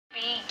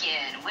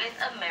with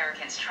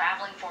Americans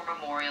traveling for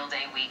Memorial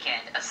Day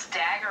weekend. A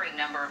staggering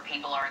number of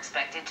people are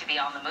expected to be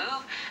on the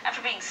move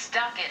after being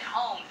stuck at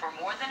home for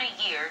more than a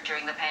year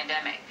during the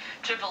pandemic.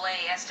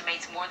 AAA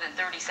estimates more than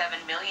 37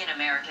 million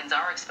Americans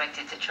are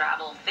expected to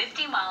travel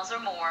 50 miles or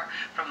more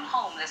from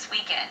home this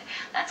weekend.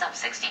 That's up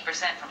 60%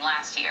 from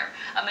last year.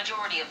 A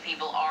majority of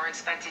people are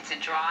expected to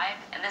drive,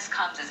 and this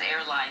comes as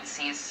airlines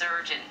see a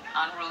surge in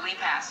unruly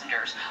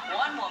passengers.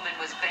 One woman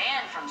was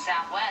banned from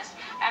Southwest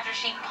after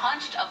she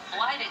punched a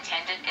flight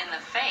attendant in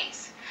the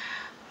face.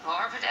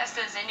 Laura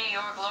Podesta is in New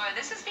York. Laura,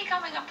 this is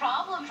becoming a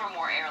problem for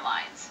more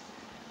airlines.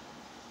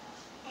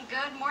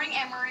 Good morning,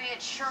 Emery.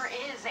 It sure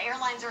is.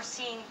 Airlines are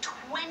seeing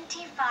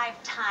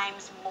 25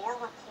 times more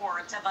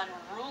reports of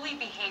unruly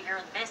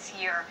behavior this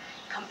year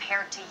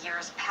compared to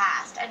years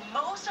past. And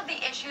most of the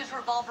issues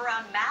revolve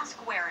around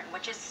mask wearing,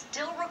 which is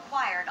still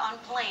required on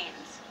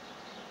planes.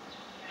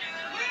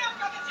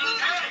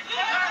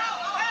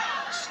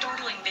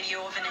 Startling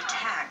video of an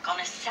attack on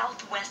a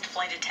Southwest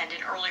flight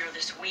attendant earlier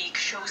this week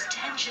shows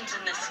tensions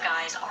in the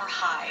skies are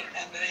high.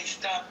 And they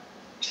start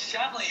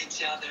shoveling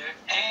each other,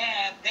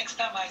 and next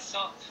time I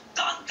saw,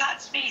 "Don't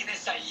touch me," they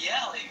start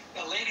yelling.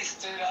 The lady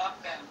stood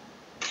up and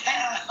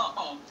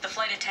pound. The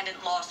flight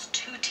attendant lost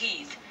 2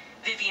 teeth.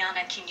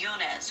 Viviana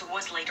Quinones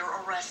was later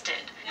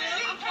arrested.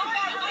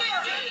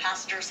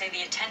 Passengers say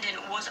the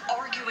attendant was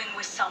arguing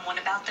with someone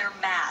about their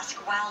mask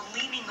while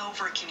leaning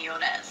over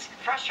Quinones.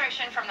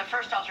 Frustration from the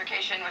first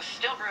altercation was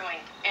still brewing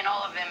in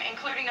all of them,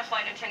 including the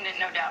flight attendant,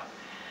 no doubt.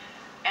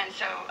 And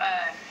so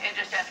it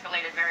just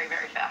escalated very,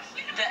 very fast.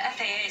 The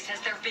FAA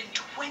says there have been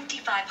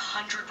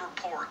 2,500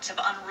 reports of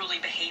unruly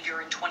behavior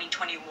in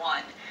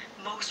 2021,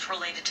 most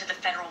related to the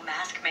federal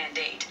mask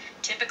mandate.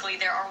 Typically,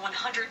 there are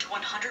 100 to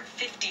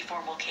 150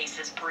 formal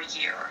cases per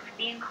year.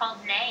 Being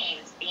called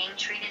names, being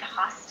treated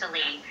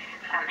hostilely,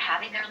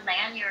 having their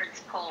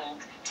lanyards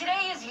pulled.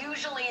 Today is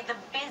usually the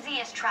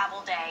busiest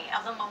travel day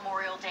of the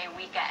Memorial Day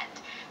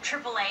weekend.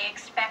 AAA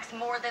expects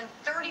more than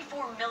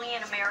 34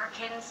 million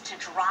Americans to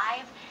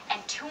drive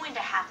and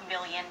 2.5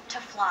 million to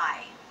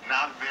fly.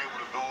 Now to be able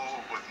to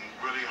go with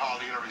really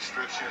hardly any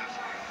restrictions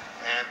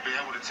and be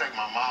able to take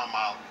my mom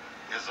out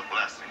is a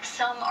blessing.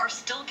 Some are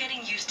still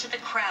getting used to the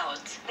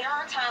crowds. There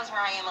are times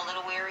where I am a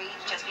little weary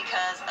just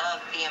because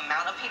of the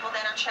amount of people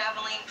that are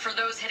traveling. For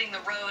those hitting the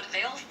road,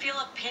 they'll feel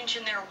a pinch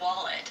in their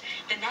wallet.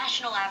 The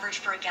national average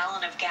for a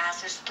gallon of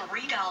gas is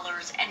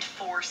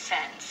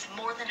 $3.04,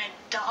 more than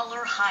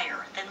 $1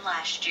 higher than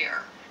last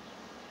year.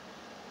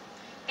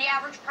 The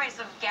average price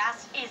of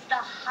gas is the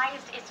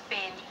highest it's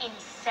been in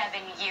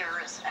 7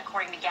 years,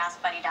 according to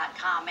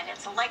GasBuddy.com. And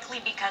it's likely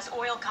because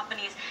oil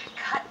companies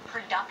cut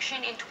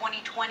production in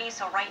 2020.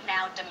 So right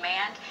now,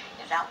 demand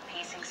is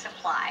outpacing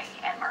supply.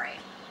 Anne-Marie.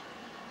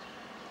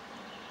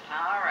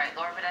 All right,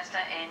 Laura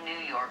Podesta in New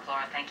York.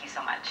 Laura, thank you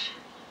so much.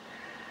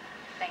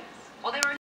 Thanks. Well, there were